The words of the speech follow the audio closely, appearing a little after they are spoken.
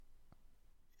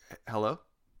Hello?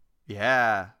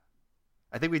 Yeah.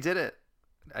 I think we did it.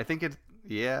 I think it.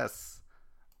 Yes.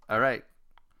 All right.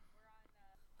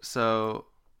 So,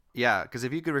 yeah, because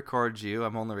if you could record you,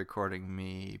 I'm only recording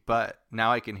me, but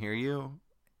now I can hear you.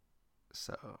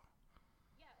 So.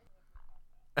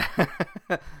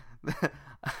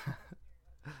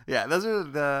 Yeah, those are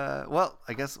the. Well,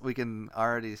 I guess we can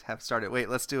already have started. Wait,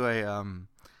 let's do a.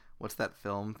 What's that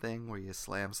film thing where you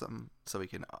slam something so we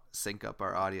can sync up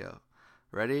our audio?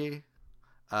 Ready?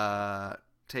 Uh,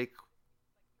 take.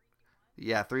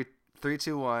 Yeah, three,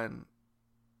 two, one.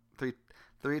 Three,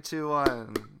 three, two,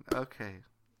 one. Okay,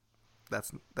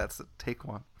 take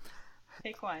one.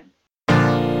 Take one.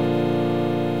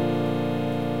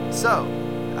 So,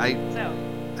 So,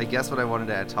 I guess what I wanted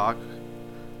to talk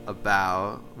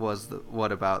about was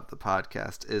what about the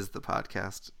podcast is the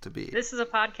podcast to be. this is a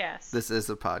podcast. This is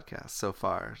a podcast so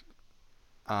far.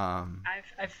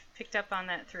 I've picked up on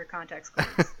that through context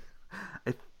clues.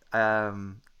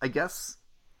 I guess.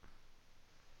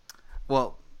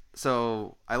 Well,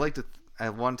 so I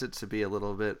want it to be a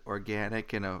little bit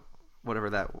organic in a whatever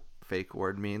that fake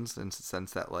word means, in the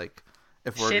sense that like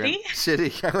if we're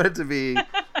shitty, I want it to be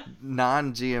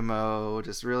non-GMO,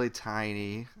 just really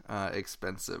tiny,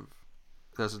 expensive.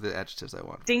 Those are the adjectives I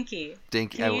want. Dinky.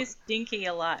 Dinky. Can use dinky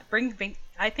a lot.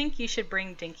 I think you should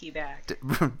bring dinky back.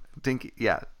 Dinky.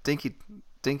 Yeah. Dinky.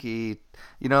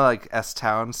 You know, like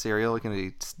S-Town cereal. It can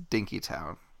be Dinky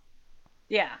Town.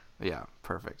 Yeah. Yeah.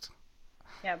 Perfect.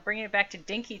 Yeah. Bringing it back to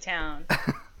Dinky Town.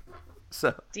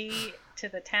 So. D to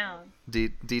the town. D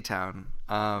Town.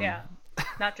 Yeah.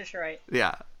 Not just right.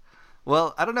 Yeah.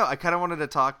 Well, I don't know. I kind of wanted to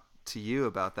talk to you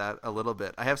about that a little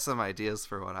bit. I have some ideas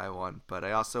for what I want, but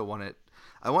I also want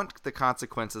the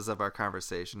consequences of our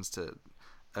conversations to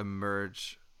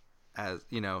emerge as,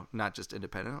 not just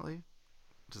independently.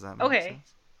 Does that make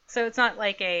sense? So it's not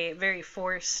like a very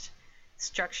forced,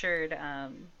 structured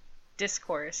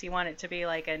discourse. You want it to be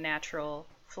like a natural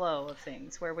flow of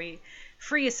things where we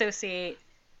free associate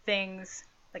things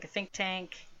like a think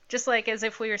tank, just like as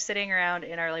if we were sitting around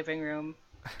in our living room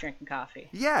drinking coffee.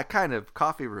 Yeah, kind of.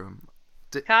 Coffee room.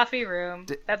 Coffee room.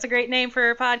 That's a great name for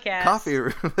a podcast. Coffee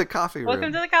room. The coffee room.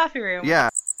 Welcome to the coffee room. Yeah.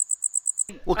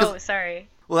 Well, sorry.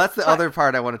 Well, that's the other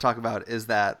part I want to talk about is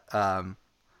that,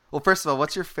 well, first of all,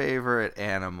 what's your favorite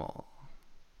animal?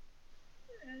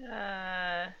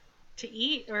 To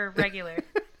eat or regular?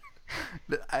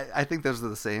 I think those are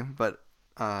the same, but...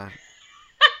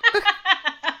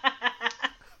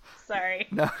 Sorry.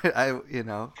 No,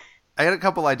 I had a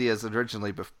couple ideas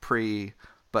originally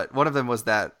but one of them was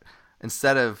that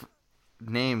instead of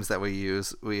names that we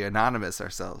use, we anonymous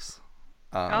ourselves.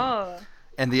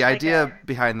 And the idea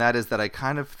behind that is that I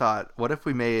kind of thought, what if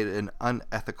we made an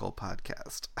unethical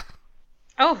podcast?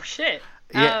 Oh, shit.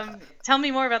 Yeah. Tell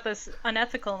me more about this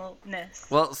unethicalness.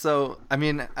 Well, so, I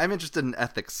mean, I'm interested in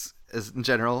ethics in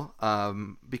general,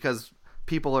 because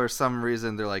people are some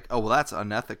reason, they're like, oh, well, that's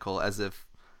unethical, as if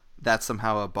that's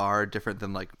somehow a bar different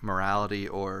than like morality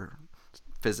or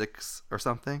physics or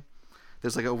something.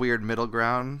 There's like a weird middle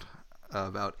ground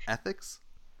about ethics.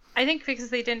 I think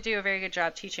because they didn't do a very good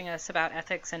job teaching us about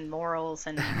ethics and morals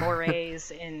and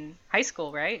mores in high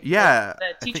school, right? Yeah.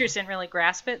 The teachers didn't really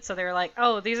grasp it, so they were like,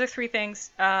 "Oh, these are three things.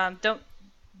 Don't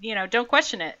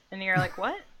question it." And you're like,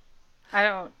 "What?" I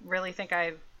don't really think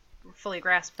I fully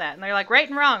grasped that. And they're like, "Right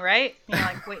and wrong, right?" And you're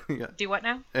like, "Wait, Yeah. Do what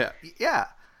now?" Yeah.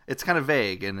 It's kind of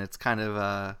vague, and it's kind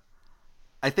of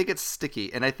I think it's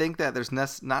sticky, and I think that there's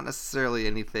not necessarily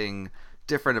anything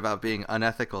different about being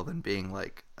unethical than being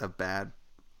like a bad.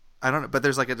 I don't know, but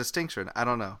there's like a distinction. I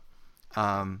don't know.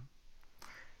 And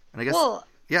I guess. Well,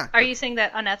 yeah. Are you saying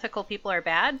that unethical people are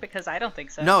bad? Because I don't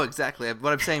think so. No, exactly.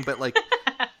 What I'm saying, but like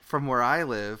from where I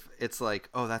live, it's like,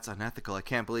 oh, that's unethical. I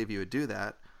can't believe you would do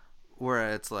that.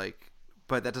 Where it's like,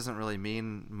 but that doesn't really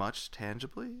mean much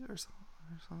tangibly or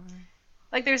something.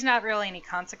 Like, there's not really any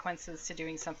consequences to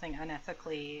doing something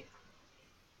unethically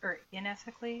or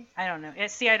inethically. I don't know.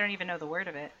 See, I don't even know the word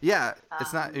of it. Yeah,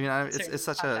 it's not. I mean, it's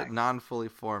such context. a non-fully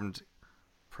formed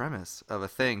premise of a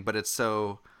thing, but it's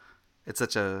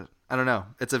such a. I don't know.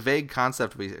 It's a vague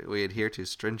concept we adhere to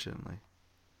stringently.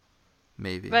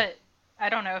 Maybe. But I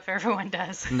don't know if everyone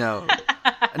does. No.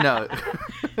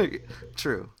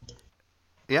 True.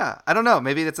 Yeah, I don't know.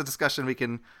 Maybe it's a discussion we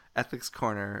can ethics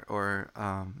corner or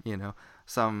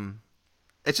some.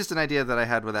 It's just an idea that I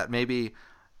had with that. Maybe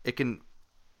it can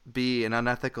be an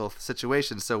unethical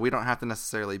situation, so we don't have to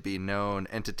necessarily be known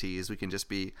entities. We can just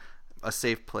be a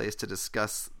safe place to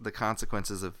discuss the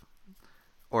consequences of,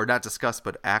 or not discuss,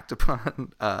 but act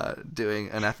upon doing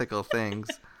unethical things.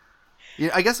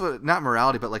 Yeah, I guess not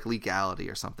morality, but like legality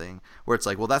or something, where it's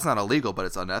like, well, that's not illegal, but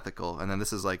it's unethical, and then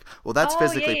this is like, well, that's Oh,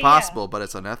 physically yeah. possible, but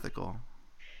it's unethical.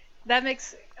 That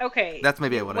makes okay. That's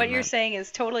maybe what I you're meant. saying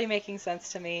is totally making sense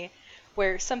to me,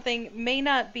 where something may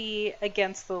not be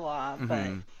against the law, but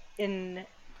in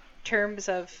terms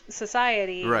of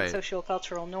society and Right. social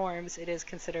cultural norms, it is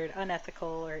considered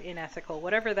unethical or unethical,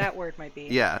 whatever that word might be.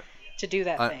 Yeah. To do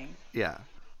that thing. Yeah.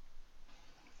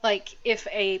 Like if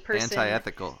a person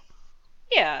Anti-ethical.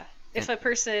 Yeah. If a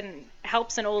person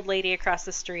helps an old lady across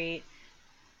the street,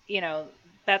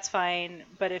 that's fine.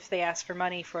 But if they ask for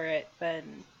money for it,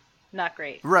 then not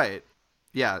great. Right.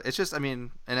 Yeah. It's just, I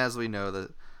mean, and as we know, the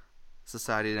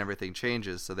society and everything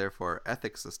changes, so therefore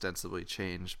ethics ostensibly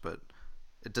change, but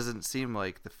it doesn't seem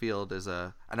like the field is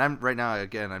a. And I'm right now,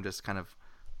 again, I'm just kind of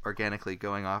organically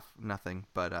going off nothing,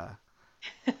 but.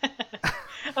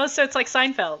 Oh, so it's like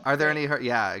Seinfeld. Are there any?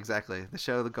 Yeah, exactly. The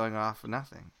show going off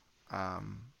nothing.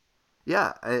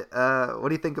 Yeah. What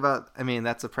do you think about? I mean,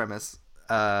 that's a premise.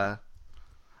 And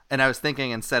I was thinking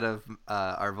instead of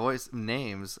our voice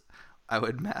names, I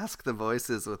would mask the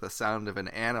voices with the sound of an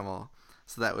animal,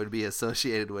 so that would be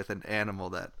associated with an animal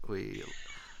that we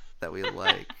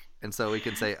like, and so we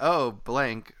can say, "Oh,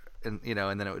 blank," and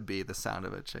and then it would be the sound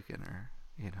of a chicken, or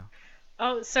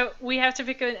Oh, so we have to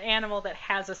pick an animal that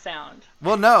has a sound.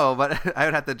 Well, no, but I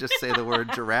would have to just say the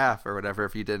word giraffe or whatever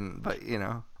if you didn't. But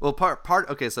well,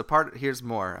 okay. So here's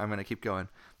more. I'm gonna keep going.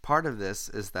 Part of this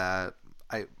is that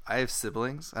I have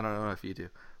siblings. I don't know if you do,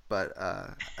 but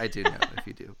I do know if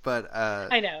you do. But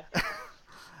I know.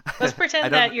 Let's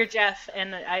pretend that you're Jeff,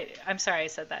 and I'm sorry I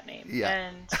said that name. Yeah.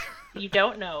 And you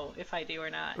don't know if I do or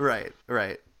not. Right.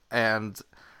 And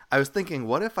I was thinking,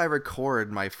 what if I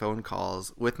record my phone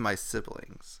calls with my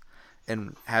siblings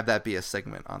and have that be a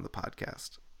segment on the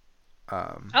podcast?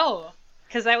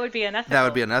 Because that would be unethical. That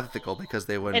would be unethical because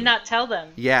they wouldn't. And not tell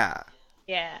them. Yeah.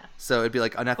 Yeah. So it'd be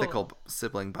like unethical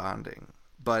sibling bonding,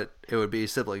 but it would be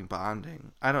sibling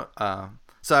bonding. I don't.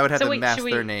 So I would have to mask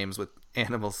their names with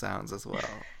animal sounds as well.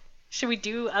 Should we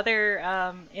do other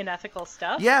unethical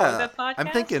stuff? Yeah. For the podcast? I'm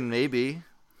thinking maybe.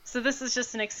 So this is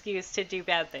just an excuse to do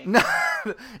bad things. No,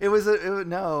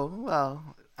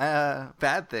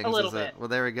 bad things. A little bit. Well,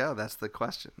 there we go. That's the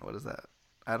question. What is that?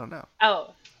 I don't know. Oh,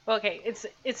 okay.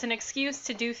 It's an excuse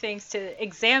to do things to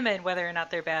examine whether or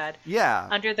not they're bad. Yeah.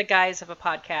 Under the guise of a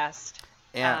podcast.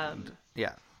 And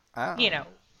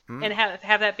and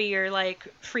have that be your like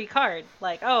free card.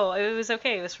 Like, oh, it was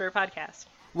okay. It was for a podcast.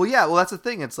 Well, yeah. Well, that's the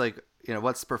thing. It's like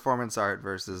what's performance art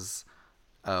versus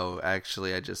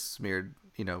actually I just smeared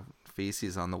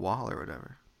feces on the wall or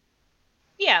whatever.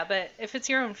 Yeah, but if it's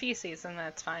your own feces, then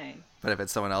that's fine. But if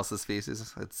it's someone else's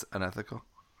feces, it's unethical.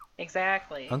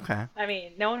 Exactly. Okay. I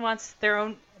mean, no one wants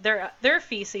their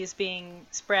feces being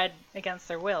spread against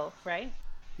their will, right?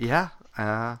 Yeah.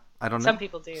 I don't know. Some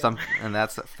people do. And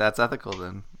that's ethical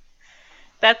then.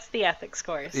 That's the ethics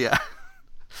course. Yeah.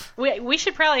 We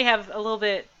should probably have a little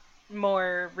bit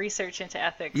more research into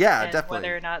ethics. Yeah, and definitely.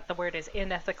 Whether or not the word is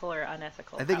unethical or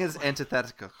unethical. I think it's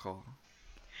antithetical.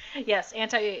 Yes,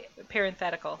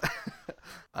 anti-parenthetical.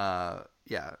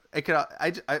 Yeah. It could.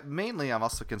 I mainly I'm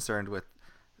also concerned with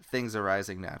things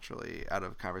arising naturally out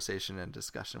of conversation and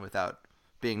discussion without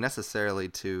being necessarily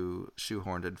too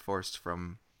shoehorned and forced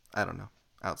from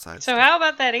outside. So how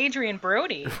about that Adrian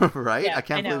Brody? Right? Yeah, I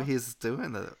can't I know. believe he's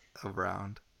doing a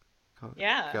round.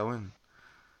 Going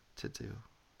to do.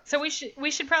 So we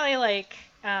should probably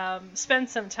spend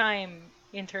some time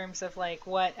in terms of like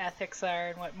what ethics are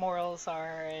and what morals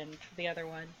are and the other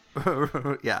one.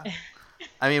 Yeah.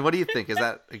 I mean, what do you think? Is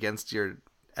that against your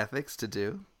ethics to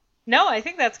do? No, I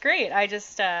think that's great. I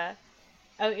just it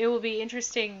will be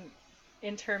interesting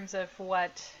in terms of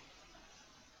what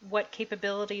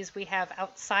capabilities we have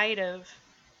outside of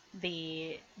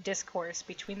the discourse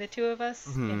between the two of us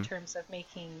in terms of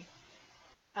making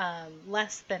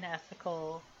less than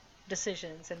ethical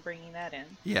decisions and bringing that in.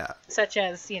 Yeah. Such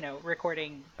as,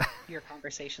 recording your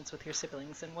conversations with your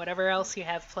siblings and whatever else you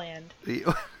have planned.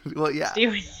 Well, yeah.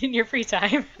 Do in your free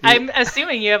time. I'm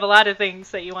assuming you have a lot of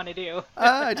things that you want to do.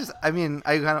 I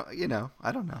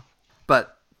don't know.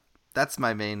 But that's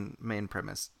my main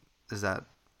premise is that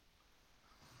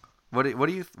what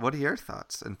are your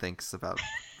thoughts and thinks about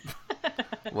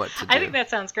what to do? I think that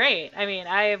sounds great. I mean,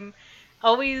 I'm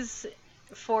always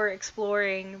for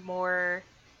exploring more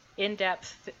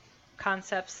in-depth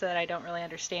concepts that I don't really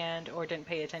understand or didn't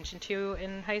pay attention to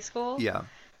in high school. Yeah.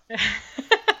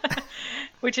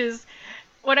 Which is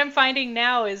what I'm finding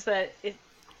now is that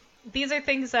these are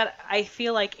things that I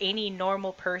feel like any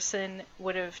normal person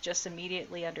would have just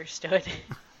immediately understood.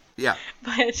 Yeah.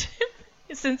 But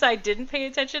since I didn't pay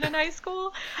attention in high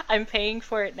school, I'm paying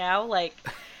for it now. Like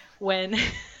when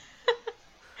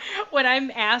when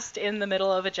I'm asked in the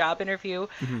middle of a job interview,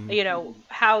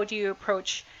 how do you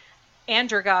approach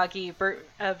andragogy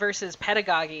versus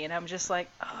pedagogy? And I'm just like,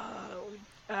 oh,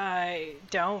 I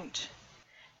don't.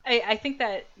 I think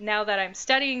that now that I'm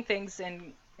studying things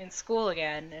in school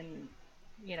again and,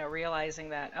 realizing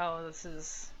that,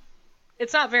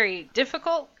 it's not very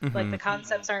difficult. Like the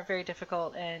concepts aren't very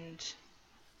difficult. And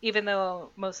even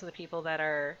though most of the people that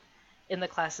are in the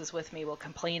classes with me will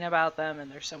complain about them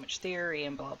and there's so much theory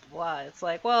and blah, blah, blah. It's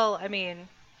like, well, I mean,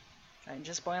 it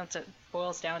just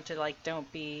boils down to like, don't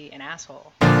be an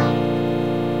asshole.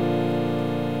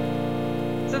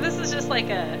 So this is just like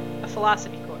a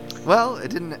philosophy course. Well, I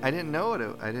didn't know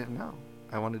I didn't know.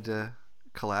 I wanted to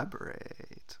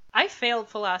collaborate. I failed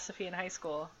philosophy in high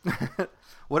school.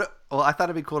 Well, I thought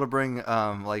it'd be cool to bring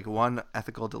like one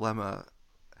ethical dilemma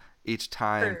each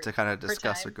time to kind of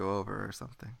discuss or go over or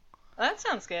something. Well, that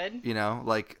sounds good.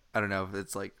 Like, I don't know if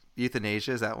it's like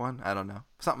euthanasia, is that one? I don't know.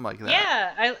 Something like that.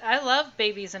 Yeah, I love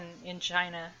babies in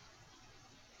China.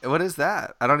 What is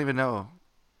that? I don't even know.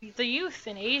 The youth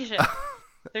in Asia.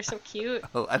 They're so cute.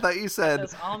 Oh, I thought you said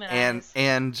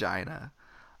angina.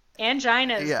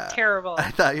 Angina is terrible.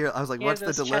 I was like, what's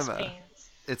the dilemma?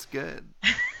 It's good.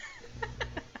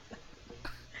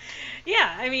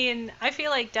 Yeah, I mean, I feel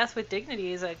like death with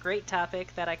dignity is a great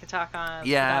topic that I could talk on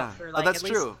about for like that's at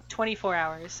least true. 24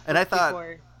 hours. And I thought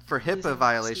for HIPAA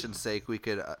violation's sake, we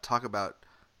could talk about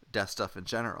death stuff in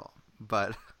general.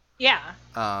 But yeah,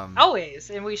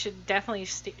 always. And we should definitely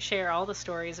share all the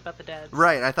stories about the dead.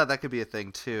 Right, I thought that could be a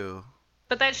thing too.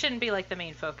 But that shouldn't be like the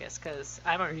main focus because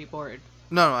I'm already bored.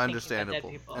 No,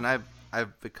 understandable. And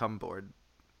I've become bored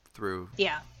through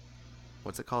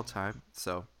what's it called? Time.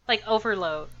 So like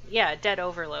overload. Yeah, dead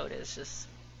overload is just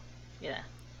yeah.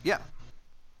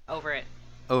 Over it.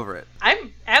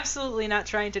 I'm absolutely not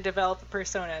trying to develop a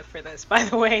persona for this, by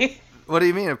the way. What do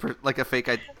you mean? Like a fake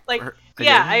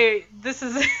identity? This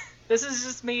is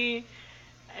just me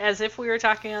as if we were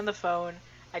talking on the phone.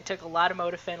 I took a lot of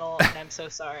Modafinil and I'm so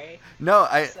sorry. No,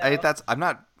 I'm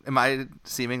not. Am I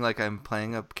seeming like I'm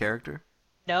playing a character?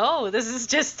 No, this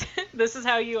is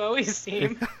how you always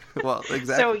seem. Well,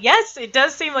 exactly. So yes, it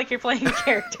does seem like you're playing a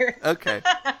character. Okay.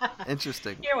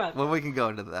 Interesting. You're welcome. Well, we can go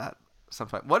into that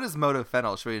sometime. What is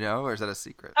Modafinil? Should we know, or is that a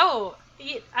secret? Oh,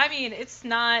 I mean, it's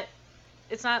not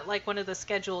like one of the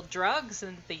scheduled drugs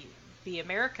in the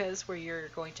Americas where you're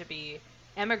going to be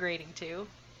emigrating to.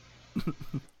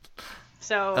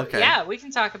 So yeah, we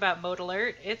can talk about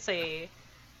Modalert. It's a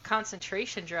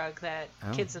concentration drug that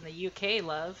kids in the UK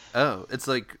love. Oh, it's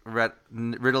like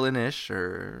Ritalin-ish,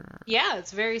 or yeah,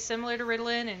 it's very similar to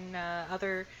Ritalin and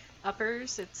other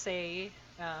uppers. It's a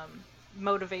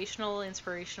motivational,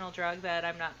 inspirational drug that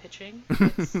I'm not pitching.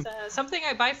 It's something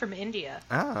I buy from India.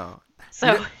 Oh, so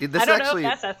I don't know if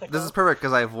that's ethical. This is perfect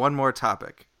because I have one more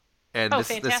topic, and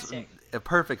fantastic. A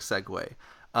perfect segue.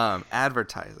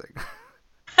 Advertising.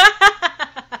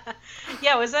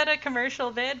 Yeah, was that a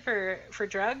commercial bid for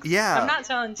drugs? Yeah. I'm not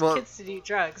telling kids to do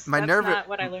drugs. That's not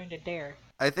what I learned at DARE.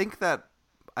 I think that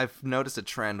I've noticed a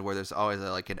trend where there's always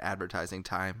an advertising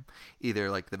time,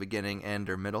 either like the beginning, end,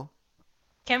 or middle.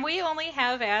 Can we only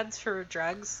have ads for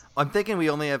drugs? I'm thinking we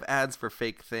only have ads for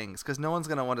fake things, because no one's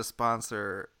going to want to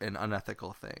sponsor an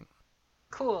unethical thing.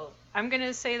 Cool. I'm going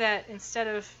to say that instead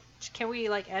of... Can we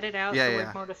edit out the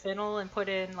word Modafinil and put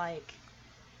in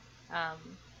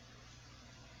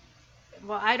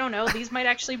well, I don't know. These might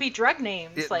actually be drug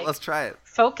names. Let's try it.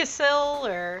 Focusil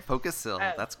or... Focusil.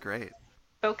 That's great.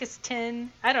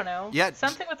 Focustin. I don't know. Yeah.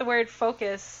 Something with the word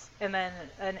focus and then,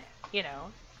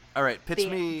 All right. Pitch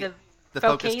me the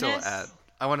Focusil ad.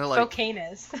 I want to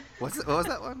Focanus. What was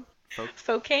that one?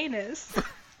 Focanus.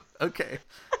 Okay.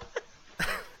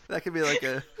 That could be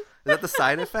is that the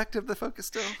side effect of the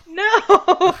Focusil? No.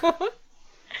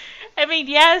 I mean,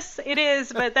 yes, it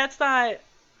is, but that's not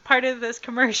part of this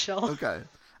commercial. Okay.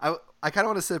 I kind of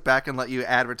want to sit back and let you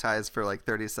advertise for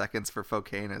 30 seconds for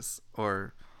Focanus,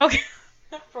 or okay.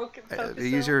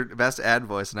 Use your best ad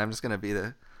voice, and I'm just going to be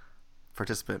the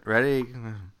participant. Ready?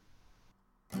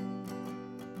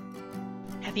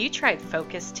 Have you tried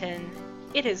Focustin?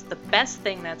 It is the best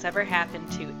thing that's ever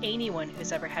happened to anyone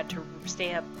who's ever had to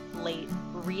stay up late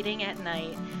reading at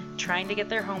night, trying to get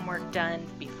their homework done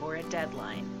before a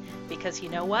deadline. Because you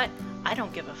know what? I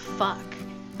don't give a fuck.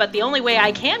 But the only way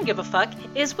I can give a fuck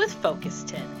is with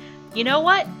Focustin. You know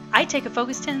what? I take a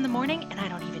Focustin in the morning and I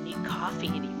don't even need coffee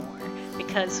anymore.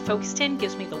 Because Focustin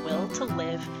gives me the will to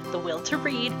live, the will to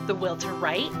read, the will to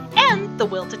write, and the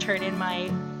will to turn in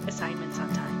my assignments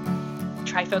on time.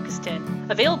 try Focus Tin.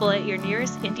 Available at your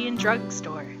nearest Indian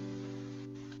drugstore.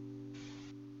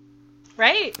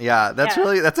 Right? Yeah, that's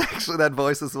actually, that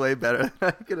voice is way better than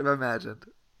I could have imagined.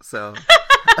 So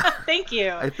thank you.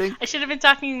 I should have been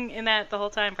talking in that the whole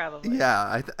time, probably.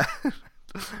 Yeah,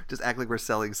 just act like we're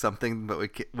selling something, but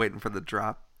waiting for the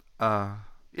drop. Yeah.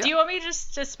 Do you want me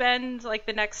just to spend like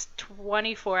the next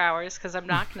 24 hours, because I'm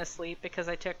not going to sleep because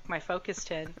I took my Focus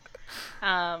Tin.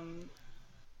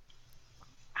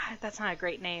 That's not a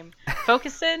great name.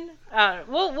 Focus Tin?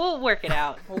 We'll work it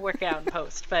out. We'll work it out in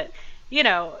post. But,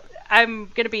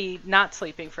 I'm going to be not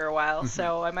sleeping for a while,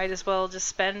 so I might as well just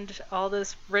spend all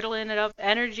this Ritalin and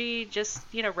energy just,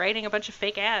 writing a bunch of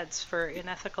fake ads for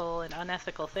unethical and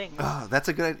unethical things. Oh, that's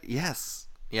a good idea. Yes.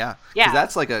 Yeah. Because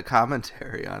that's like a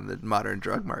commentary on the modern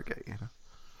drug market,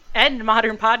 And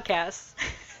modern podcasts.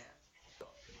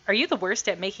 Are you the worst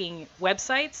at making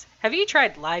websites? Have you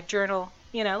tried LiveJournal?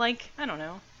 I don't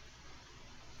know.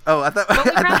 Oh, I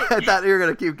thought you were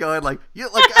going to keep going I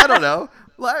don't know.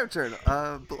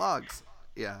 LiveJournal, blogs.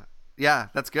 Yeah,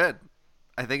 that's good.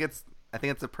 I think it's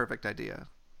a perfect idea.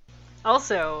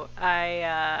 Also,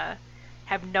 I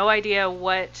have no idea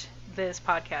what this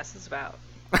podcast is about.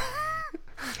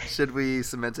 Should we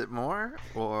cement it more,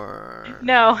 or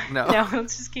no?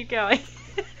 Let's just keep going.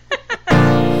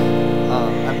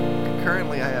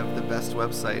 Currently, I have the best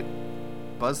website,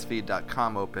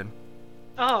 BuzzFeed.com, open.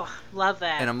 Oh, love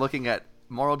that! And I'm looking at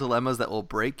moral dilemmas that will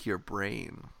break your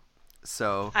brain.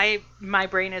 So my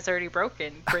brain is already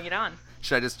broken. Bring it on.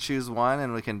 Should I just choose one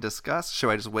and we can discuss? Should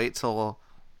I just wait till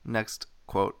next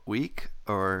quote week,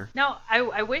 or? No,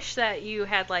 I wish that you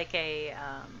had like a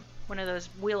one of those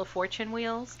Wheel of Fortune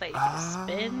wheels that you could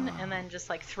spin and then just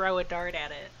like throw a dart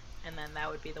at it, and then that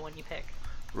would be the one you pick.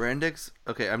 Randix.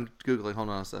 Okay, I'm googling. Hold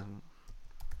on a second.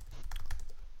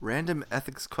 Random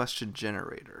ethics question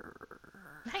generator.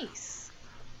 Nice.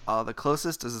 The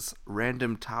closest is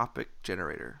random topic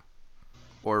generator.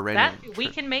 Or random. We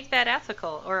can make that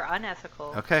ethical or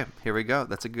unethical. Okay, here we go.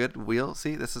 That's a good wheel.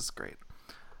 See, this is great.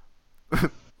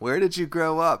 Where did you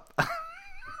grow up?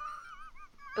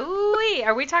 Ooh,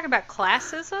 are we talking about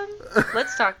classism?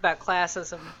 Let's talk about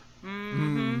classism.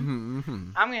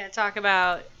 I'm going to talk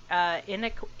about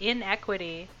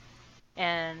inequity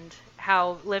and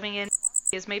how living in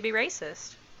is maybe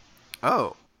racist.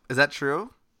 Oh, is that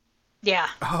true? Yeah,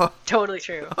 totally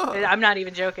true. I'm not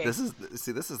even joking. This is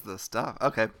the stuff.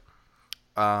 Okay.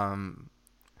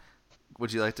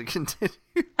 Would you like to continue?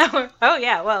 Oh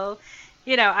yeah. Well,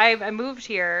 I moved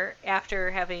here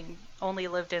after having only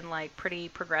lived in like pretty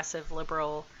progressive,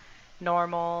 liberal,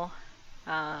 normal,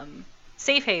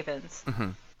 safe havens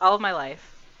all of my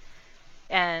life,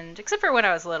 and except for when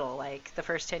I was little, like the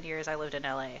first 10 years I lived in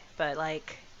LA. But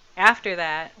like after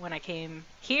that, when I came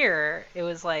here, it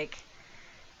was like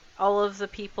all of the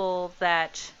people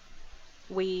that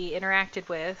we interacted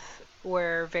with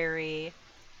were very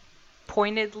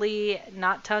pointedly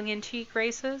not tongue-in-cheek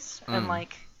racist, and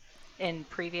like in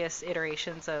previous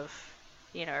iterations of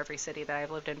every city that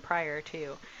I've lived in prior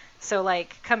to. So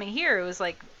like coming here, it was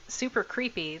like super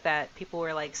creepy that people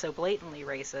were like so blatantly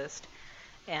racist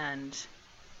and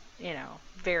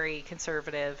very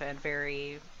conservative and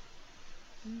very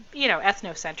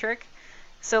ethnocentric.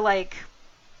 So like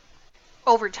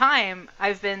over time,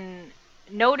 I've been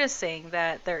noticing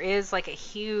that there is like a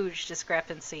huge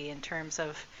discrepancy in terms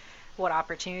of what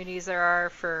opportunities there are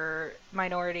for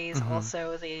minorities,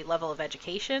 also the level of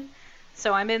education.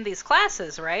 So I'm in these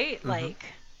classes, right? Like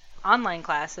online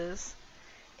classes,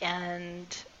 and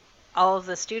all of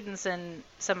the students in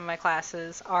some of my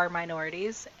classes are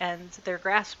minorities, and their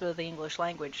grasp of the English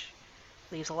language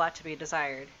leaves a lot to be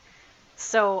desired.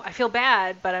 So I feel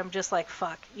bad, but I'm just like,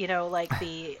 fuck, like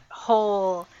the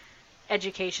whole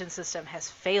education system has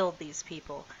failed these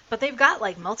people. But they've got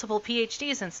like multiple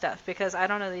PhDs and stuff because, I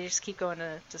don't know, they just keep going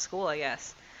to school, I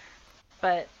guess.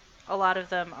 But a lot of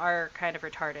them are kind of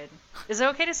retarded. Is it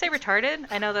okay to say retarded?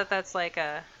 I know that that's like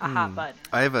a hot button.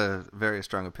 I have a very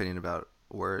strong opinion about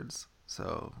words,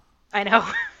 so... I know.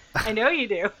 I know you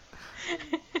do.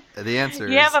 The answer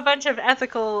is... You have a bunch of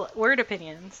ethical word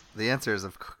opinions. The answer is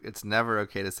it's never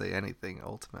okay to say anything,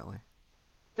 ultimately.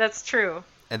 That's true.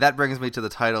 And that brings me to the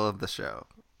title of the show.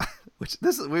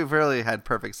 We've really had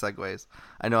perfect segues.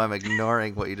 I know I'm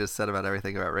ignoring what you just said about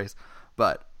everything about race,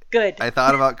 but... Good. I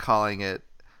thought about calling it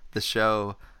the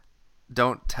show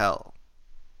Don't Tell.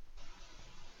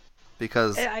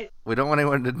 Because we don't want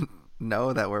anyone to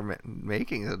know that we're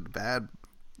making a bad,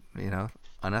 unethical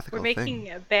thing. We're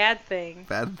making a bad thing.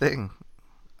 Bad thing.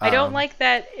 I don't like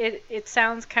that. It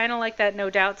sounds kind of like that No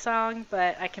Doubt song,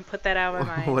 but I can put that out of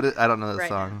my mind. I don't know the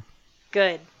song. Now.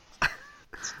 Good.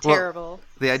 It's Well, terrible.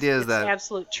 the idea is It's that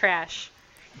absolute trash.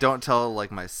 don't tell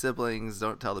like my siblings,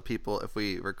 don't tell the people if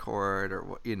we record or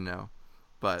what,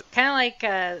 But Kind of like,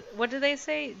 what do they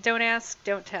say? Don't ask,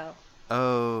 don't tell.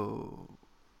 oh,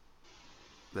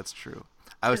 that's true.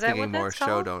 I was Is that thinking what more that's show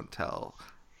called? don't tell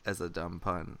as a dumb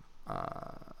pun.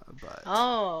 But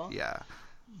Oh. yeah,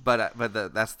 but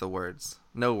that's the words.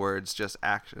 No words, just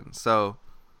action. So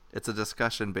it's a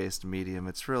discussion based medium.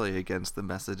 It's really against the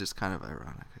message. It's kind of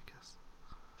ironic, I guess.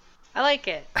 I like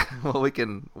it. Well,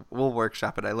 we'll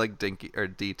workshop it. I like Dinky or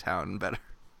D Town better.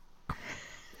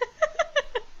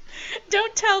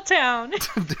 Don't tell town.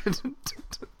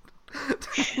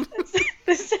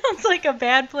 This sounds like a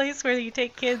bad place where you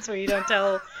take kids where you don't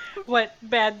tell what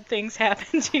bad things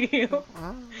happen to you.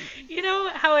 You know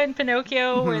how in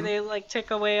Pinocchio where they like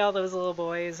took away all those little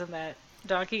boys in that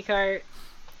donkey cart?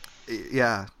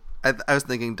 Yeah, I was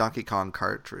thinking Donkey Kong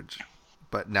cartridge,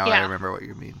 but now I Yeah. remember what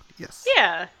you mean. Yes.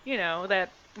 Yeah, you know,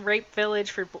 that rape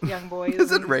village for young boys.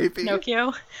 Is it in rapey?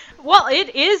 Pinocchio. Well,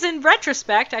 it is in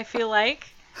retrospect, I feel like.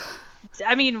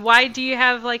 I mean, why do you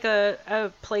have like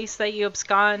a place that you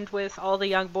abscond with all the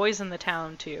young boys in the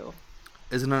town to?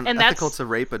 Isn't it unethical to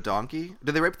rape a donkey?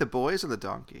 Do they rape the boys or the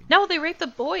donkey? No, they rape the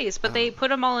boys, but they put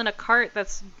them all in a cart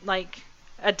that's like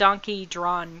a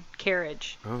donkey-drawn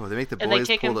carriage. Oh, they make the And they boys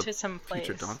take pull him the to some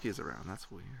future place. donkeys around. That's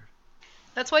weird.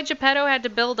 That's why Geppetto had to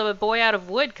build a boy out of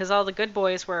wood, because all the good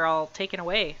boys were all taken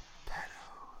away.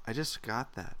 I just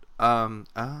got that. Oh.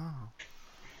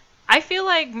 I feel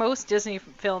like most Disney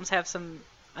films have some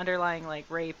underlying like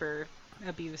rape or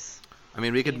abuse. I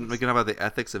mean, we can talk about the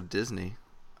ethics of Disney.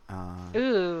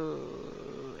 Ooh,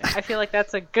 I feel like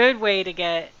that's a good way to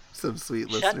get Some sweet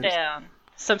shut listeners. down.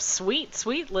 Some sweet,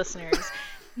 sweet listeners.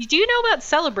 Do you know about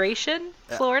Celebration,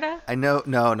 Florida? I know,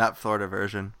 no, not Florida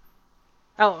version.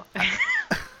 Oh.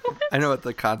 I know what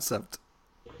the concept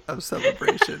of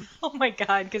Celebration. Oh my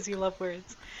god, because you love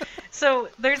words. So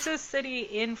there's this city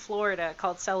in Florida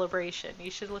called Celebration. You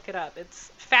should look it up.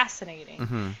 It's fascinating.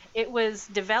 Mm-hmm. It was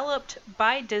developed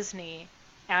by Disney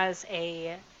as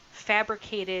a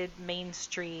fabricated Main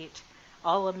Street,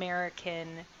 all-American,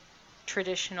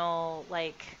 traditional,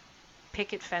 like,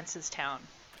 picket fences town.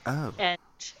 Oh. And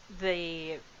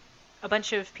a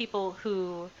bunch of people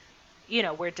who, you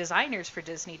know, were designers for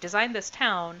Disney designed this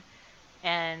town,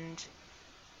 and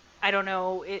I don't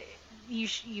know,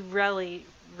 you really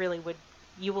would,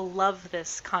 you will love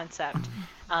this concept.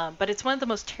 But it's one of the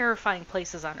most terrifying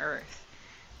places on Earth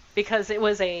because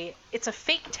it's a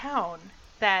fake town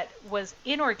that was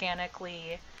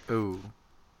inorganically Ooh.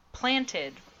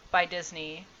 planted by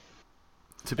Disney.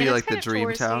 To be And like it's the kinda Dream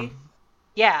touristy. Town?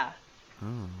 Yeah.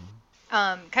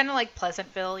 Oh. Kind of like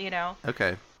Pleasantville, you know.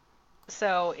 Okay.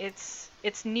 So it's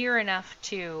near enough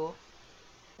to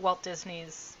Walt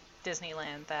Disney's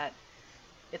Disneyland that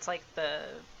it's like a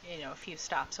few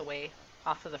stops away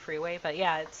off of the freeway. But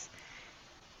yeah,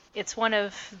 it's one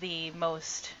of the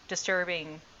most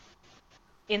disturbing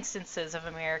instances of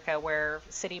America where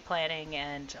city planning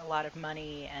and a lot of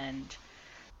money and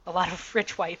a lot of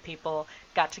rich white people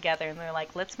got together and they're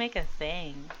like, let's make a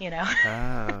thing, you know?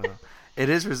 Oh. It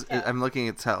is. Yeah. I'm looking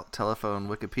at telephone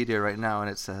Wikipedia right now, and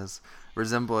it says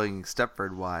resembling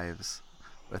Stepford Wives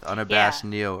with unabashed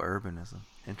neo-urbanism.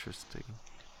 Interesting.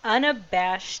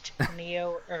 Unabashed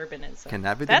neo-urbanism. Can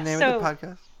that be the That's name so... of the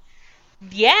podcast?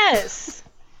 Yes.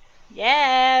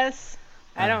 Yes.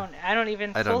 I don't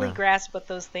even I don't fully know. grasp what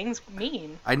those things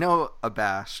mean. I know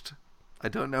abashed. I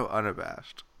don't know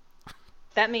unabashed.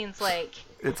 That means like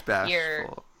It's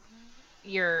bashful.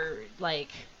 you're like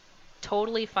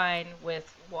totally fine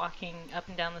with walking up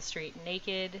and down the street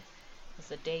naked as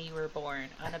the day you were born,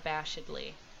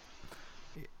 unabashedly.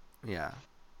 Yeah.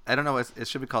 I don't know. It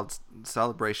should be called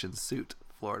Celebration Suit,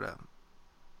 Florida.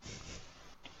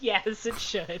 Yes, it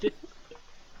should.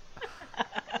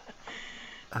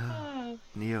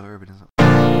 Neo-urbanism.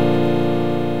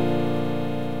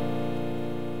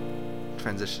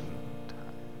 Transition time.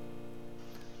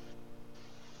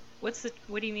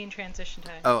 What do you mean transition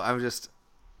time? Oh,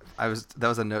 that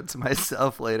was a note to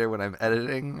myself later when I'm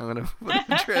editing. I'm going to put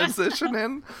the transition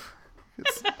in.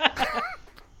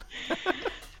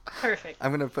 Perfect. I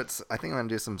think I'm going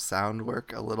to do some sound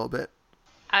work a little bit.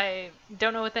 I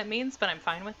don't know what that means, but I'm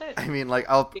fine with it. I mean, like,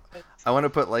 I want to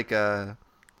put like a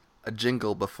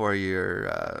jingle before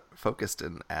you're focused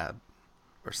in ad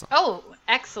or something. Oh,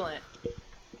 excellent.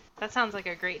 That sounds like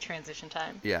a great transition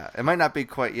time. Yeah, it might not be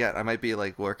quite yet. I might be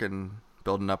like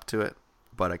building up to it,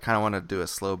 but I kind of want to do a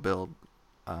slow build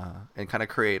and kind of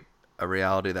create a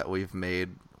reality that we've made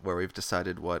where we've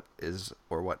decided what is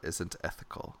or what isn't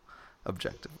ethical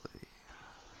objectively.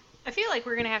 I feel like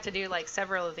we're gonna have to do like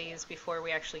several of these before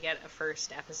we actually get a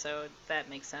first episode that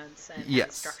makes sense and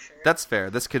has structure. That's fair.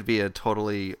 This could be a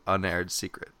totally unaired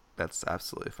secret. That's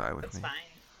absolutely fine with That's me. fine.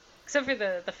 Except for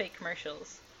the fake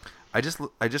commercials. I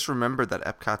just remembered that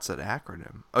Epcot's an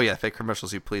acronym. Oh yeah, fake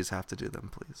commercials. You please have to do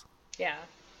them, please. Yeah.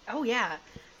 Oh yeah.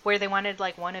 Where they wanted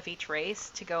like one of each race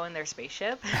to go in their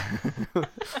spaceship.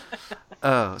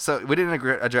 Oh, so we didn't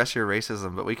address your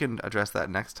racism, but we can address that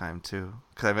next time too.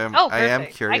 Because I am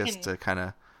curious to kind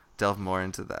of delve more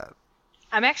into that.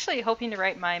 I'm actually hoping to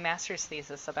write my master's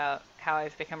thesis about how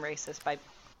I've become racist by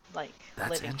like That's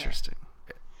living interesting.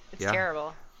 here. It's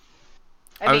terrible.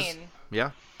 I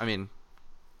mean,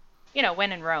 you know,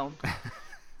 when in Rome.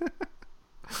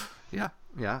 Yeah.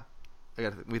 We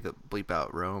have to bleep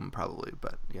out Rome probably,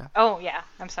 but yeah. Oh yeah,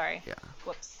 I'm sorry. Yeah.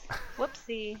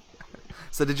 Whoopsie.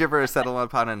 So did you ever settle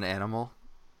upon an animal?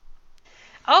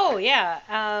 Oh yeah.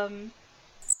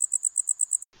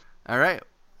 All right,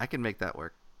 I can make that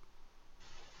work.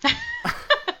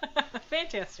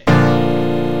 Fantastic.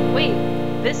 Wait,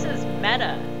 this is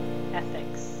meta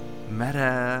ethics.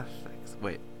 Meta ethics.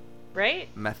 Wait. Right?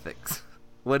 Methics.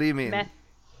 What do you mean?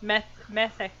 Methics.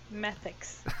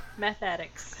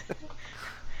 Methetics.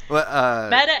 What?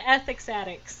 Meta ethics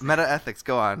addicts. Meta ethics.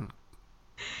 Go on.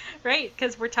 Right,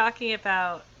 because we're talking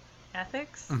about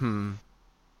ethics. Mm-hmm.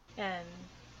 And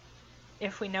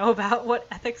if we know about what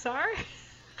ethics are.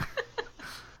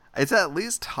 It's at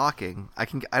least talking.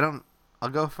 I'll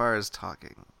go as far as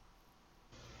talking.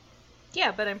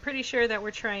 Yeah, but I'm pretty sure that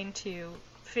we're trying to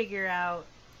figure out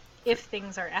if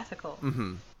things are ethical.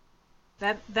 Mm-hmm.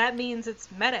 That means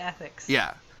it's meta ethics.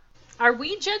 Yeah. Are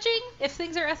we judging if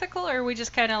things are ethical, or are we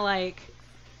just kind of like,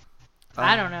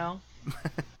 I don't know.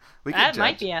 That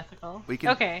might be ethical. We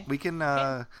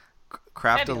can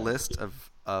craft a list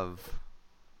of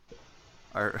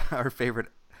our favorite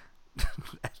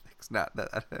ethics. Not that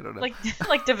I don't know.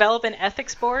 Like develop an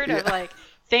ethics board Yeah. of like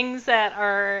things that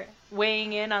are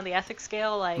weighing in on the ethics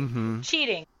scale, like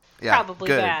cheating, probably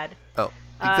good. bad. Oh,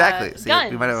 exactly. See, guns,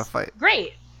 we might have a fight.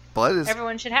 Great. Blood is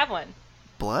Everyone should have one.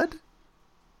 blood.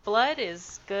 Blood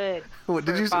is good. What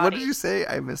did you say?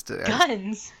 I missed it.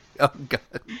 Guns. Oh,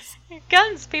 guns.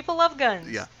 Guns. People love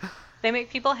guns. Yeah. They make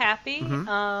people happy.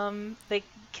 Mm-hmm. They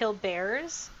kill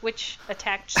bears, which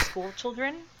attacked school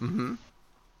children. Mm-hmm.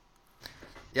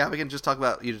 Yeah, we can just talk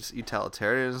about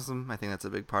utilitarianism. I think that's a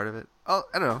big part of it. Oh,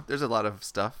 I don't know. There's a lot of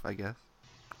stuff, I guess.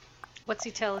 What's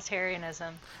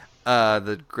utilitarianism?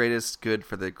 The greatest good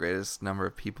for the greatest number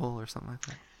of people, or something like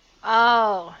that.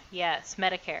 Oh, yes,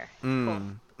 Medicare. Cool.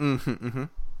 Mm-hmm.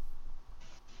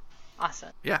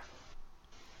 Awesome. Yeah.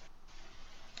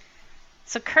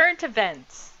 So current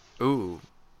events. Ooh.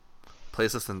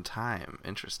 Places in time.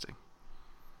 Interesting.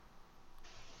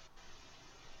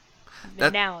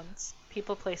 Nouns.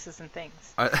 People, places, and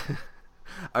things.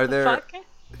 Are there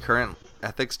current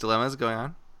ethics dilemmas going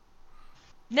on?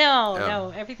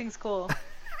 No, everything's cool.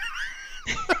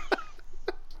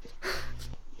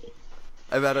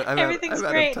 Everything's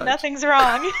great, nothing's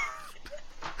wrong.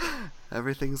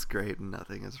 Everything's great and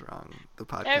nothing is wrong. The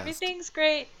podcast. Everything's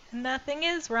great, nothing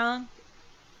is wrong.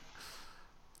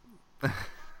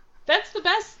 That's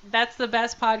the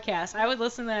best podcast. I would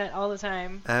listen to that all the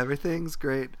time. Everything's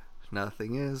great,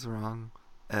 nothing is wrong.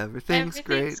 Everything's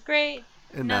great,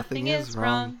 and nothing is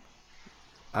wrong.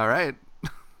 All right.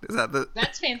 Is that the...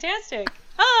 That's fantastic.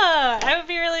 I would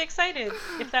be really excited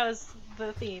if that was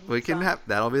the theme. We can have...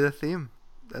 That'll be the theme.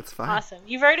 That's fine. Awesome.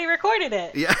 You've already recorded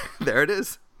it. Yeah, there it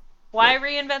is. Why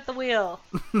reinvent the wheel?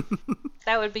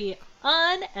 That would be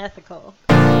unethical.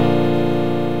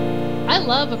 I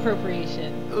love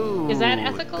appropriation. Ooh, is that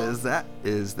ethical? Is that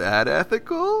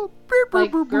ethical?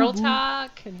 Like girl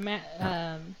talk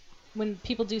and when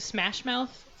people do Smash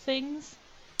Mouth things.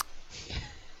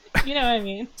 You know what I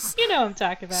mean? You know what I'm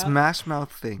talking about. Smash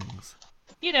Mouth things.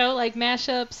 You know, like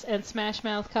mashups and Smash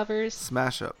Mouth covers.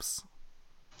 Smash ups.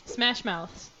 Smash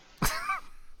Mouths.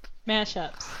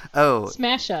 Mashups. Oh.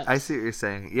 Smash ups. I see what you're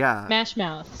saying. Yeah. Mash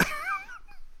Mouths.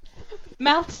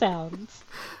 Mouth sounds.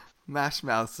 Mash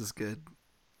Mouths is good.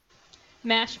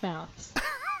 Mash Mouths.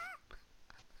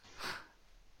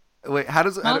 Wait, how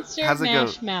does it go?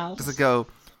 Mouths. Does it go?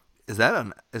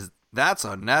 That's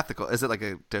unethical? Is it like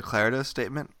a declarative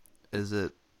statement? Is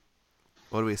it?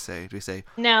 What do we say? Do we say?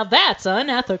 Now that's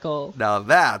unethical. Now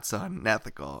that's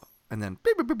unethical, and then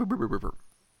beep, beep, beep, beep, beep, beep, beep,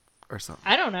 or something.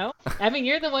 I don't know. I mean,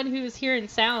 you're the one who's hearing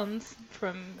sounds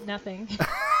from nothing.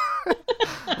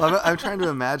 Well, I'm trying to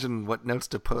imagine what notes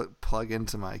to plug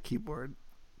into my keyboard.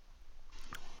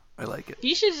 I like it.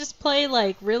 You should just play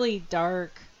like really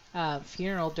dark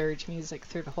funeral dirge music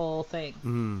through the whole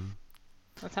thing.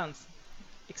 That sounds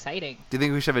exciting. Do you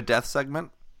think we should have a death segment?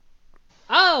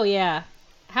 Oh, yeah.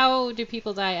 How do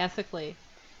people die ethically?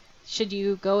 Should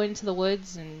you go into the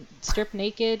woods and strip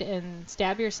naked and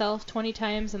stab yourself 20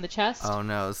 times in the chest? Oh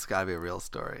no, this has got to be a real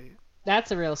story.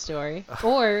 That's a real story.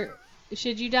 Or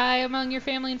should you die among your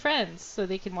family and friends so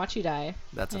they can watch you die?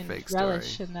 That's a and fake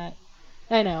relish story. in that.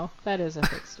 I know, that is a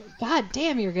fake story. God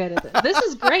damn, you're good at this. This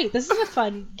is great. This is a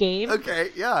fun game.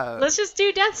 Okay, yeah. Let's just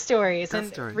do death stories Death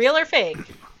and stories. real or fake.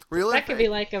 Real or That could be fake?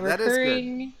 like a That is good.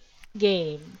 recurring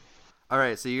game. All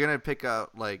right, so you're gonna pick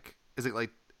out like, is it like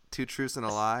 2 truths and a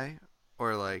lie,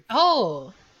 or like?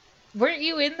 Oh, weren't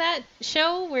you in that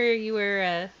show where you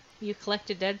were you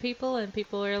collected dead people and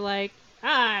people were like,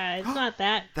 it's not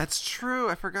that. That's true.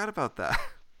 I forgot about that.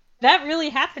 That really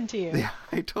happened to you. Yeah,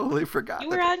 I totally forgot. You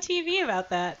were on TV about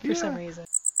that for some reason.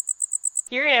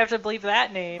 You're gonna have to bleep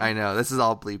that name. I know. This is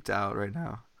all bleeped out right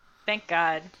now. Thank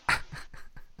God.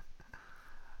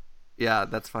 Yeah,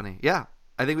 that's funny. Yeah,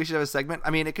 I think we should have a segment.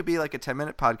 I mean, it could be like a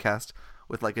 10-minute podcast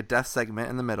with like a death segment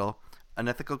in the middle, an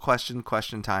ethical question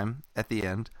time at the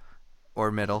end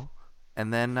or middle,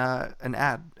 and then an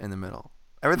ad in the middle.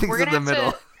 Everything's in the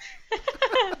middle.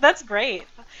 That's great.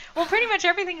 Well, pretty much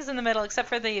everything's in the middle except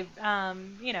for the,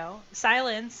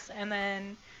 silence and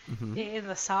then in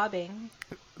the sobbing.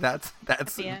 That's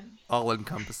the end. all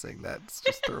encompassing. That's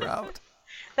just throughout.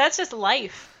 That's just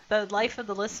life. The life of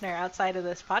the listener outside of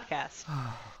this podcast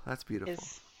That's beautiful.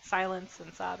 is silence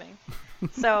and sobbing.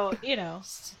 So,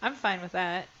 I'm fine with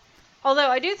that. Although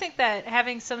I do think that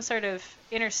having some sort of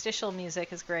interstitial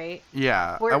music is great.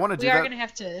 Yeah, I want to do We that. are going to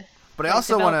have to. But I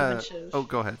also want develop a to. bunch of- Oh,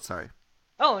 go ahead. Sorry.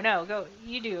 Oh, no, go.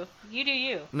 You do. You do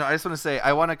you. No, I just want to say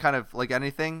I want to kind of like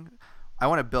anything. I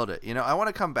want to build it. I want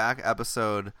to come back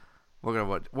episode. We're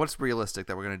gonna what's realistic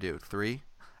that we're gonna do 3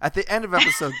 at the end of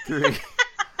episode 3.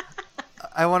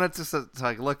 I want it to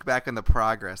like look back on the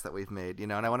progress that we've made.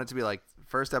 And I want it to be like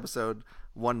first episode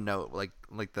 1 note, like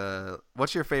the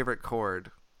what's your favorite chord?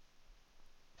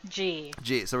 G.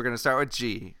 G. So we're gonna start with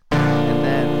G, and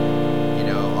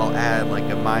then I'll add like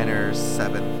a minor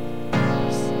 7th.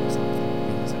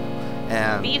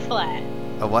 And B flat.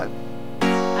 a what? I don't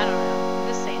know. I'm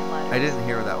just saying letters. I didn't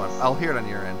hear that one. I'll hear it on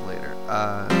your end later.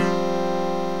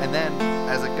 And then,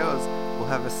 as it goes, we'll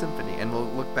have a symphony, and we'll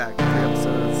look back 3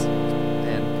 episodes,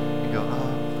 and you go,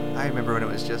 oh, I remember when it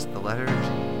was just the letter G.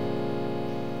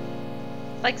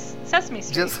 Like Sesame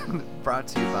Street. Just brought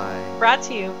to you by Brought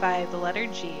to you by the letter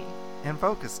G. and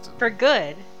focused. For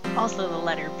good. Also the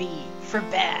letter B. For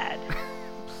bad.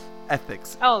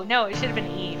 Ethics. Oh, no. It should have been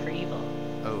E for evil.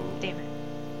 Oh. Damn it.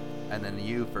 And then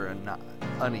U for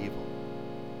uneval.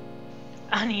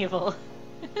 Unevil.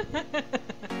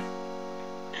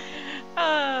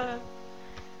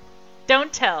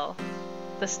 Don't tell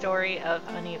the story of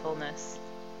unevilness.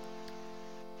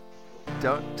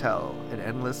 Don't tell an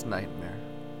endless nightmare.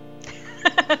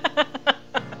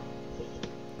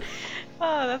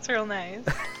 Oh, that's real nice.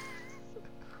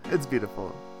 It's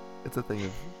beautiful. It's a thing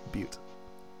of beaut.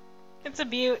 It's a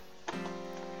beaut.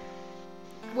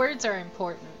 Words are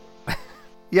important.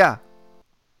 Yeah.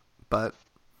 But.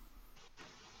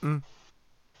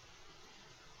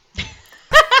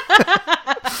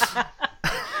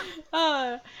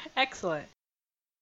 Excellent.